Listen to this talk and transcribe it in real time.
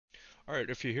Alright,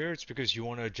 if you're here, it's because you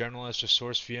want to generalize the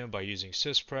source VM by using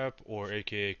sysprep or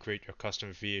aka create your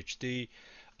custom VHD.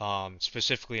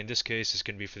 Specifically in this case, it's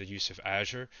going to be for the use of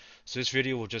Azure. So this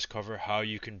video will just cover how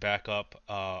you can back up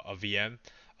a VM,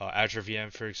 Azure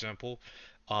VM for example,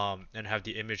 and have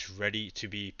the image ready to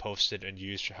be posted and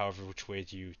used however which way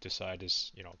you decide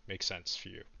is, makes sense for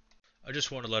you. I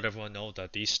just want to let everyone know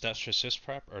that these steps for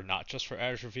sysprep are not just for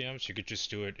Azure VMs. You could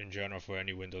just do it in general for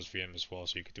any Windows VM as well.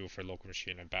 So you could do it for a local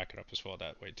machine and back it up as well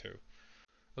that way too.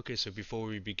 Okay, so before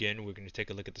we begin, we're going to take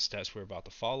a look at the steps we're about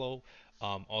to follow.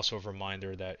 Also, a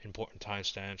reminder that important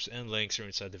timestamps and links are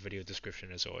inside the video description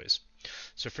as always.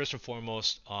 So first and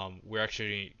foremost, we're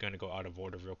actually going to go out of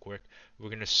order real quick. We're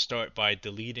going to start by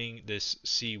deleting this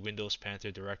C Windows Panther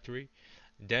directory.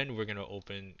 Then we're going to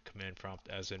open command prompt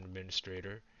as an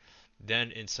administrator.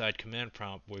 Then inside command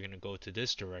prompt, we're going to go to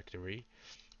this directory.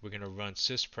 We're going to run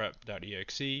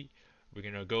sysprep.exe. We're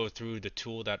going to go through the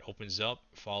tool that opens up,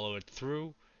 follow it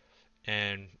through,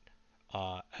 and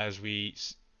as we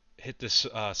hit the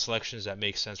selections that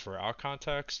make sense for our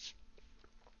context,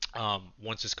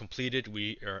 once it's completed,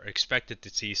 we are expected to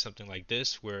see something like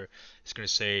this, where it's going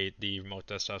to say the remote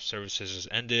desktop services has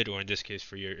ended, or in this case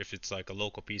for your, if it's like a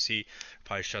local PC,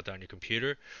 probably shut down your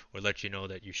computer, or let you know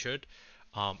that you should.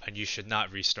 And you should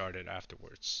not restart it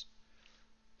afterwards.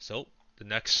 So the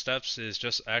next steps is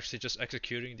just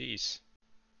executing these.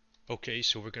 Okay,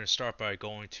 so we're going to start by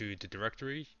going to the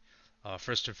directory.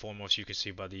 First and foremost, you can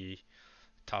see by the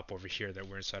top over here that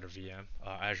we're inside of VM,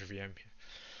 Azure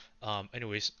VM.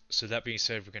 Anyways, so that being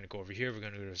said, we're going to go over here. We're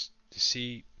going to go to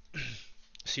C,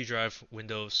 C drive,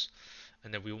 Windows,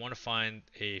 and then we want to find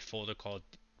a folder called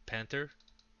Panther,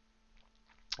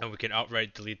 and we can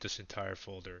outright delete this entire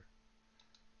folder.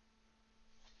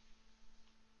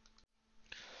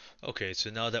 Okay, so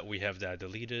now that we have that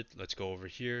deleted, let's go over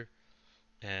here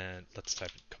and let's type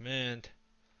in command.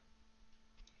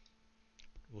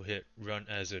 We'll hit run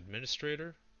as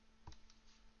administrator.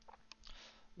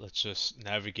 Let's just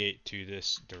navigate to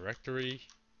this directory.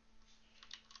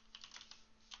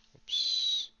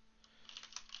 Oops.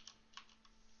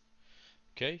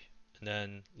 Okay, and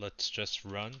then let's just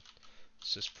run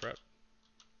sysprep.exe.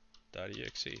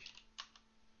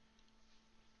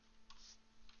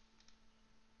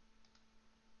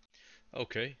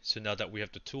 Okay, so now that we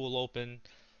have the tool open,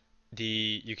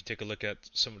 you can take a look at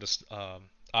some of the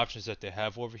options that they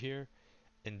have over here.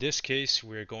 In this case,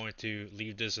 we're going to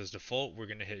leave this as default. We're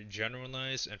going to hit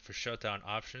generalize, and for shutdown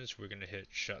options, we're going to hit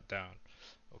shutdown.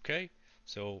 Okay,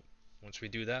 so once we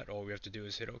do that, all we have to do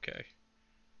is hit OK.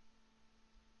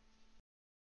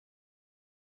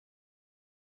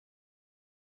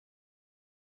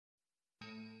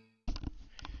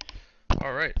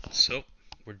 Alright, so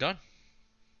we're done.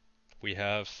 We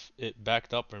have it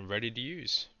backed up and ready to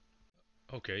use.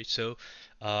 Okay, so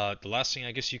the last thing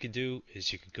I guess you could do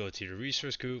is you could go to your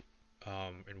resource group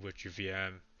in which your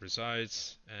VM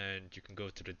resides, and you can go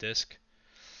to the disk,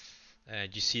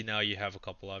 and you see now you have a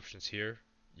couple options here.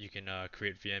 You can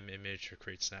create VM image or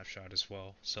create snapshot as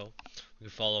well. So we can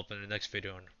follow up in the next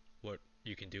video on what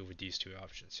you can do with these two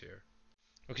options here.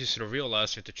 Okay, so the real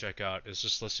last thing to check out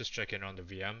is let's just check in on the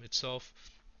VM itself.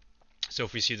 So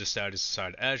if we see the status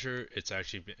inside Azure, it's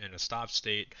actually in a stop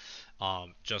state,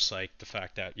 just like the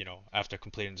fact that, after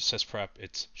completing the sysprep,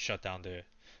 it's shut down the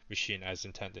machine as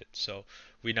intended. So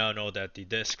we now know that the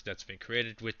disk that's been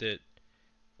created with it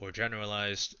or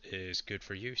generalized is good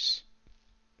for use.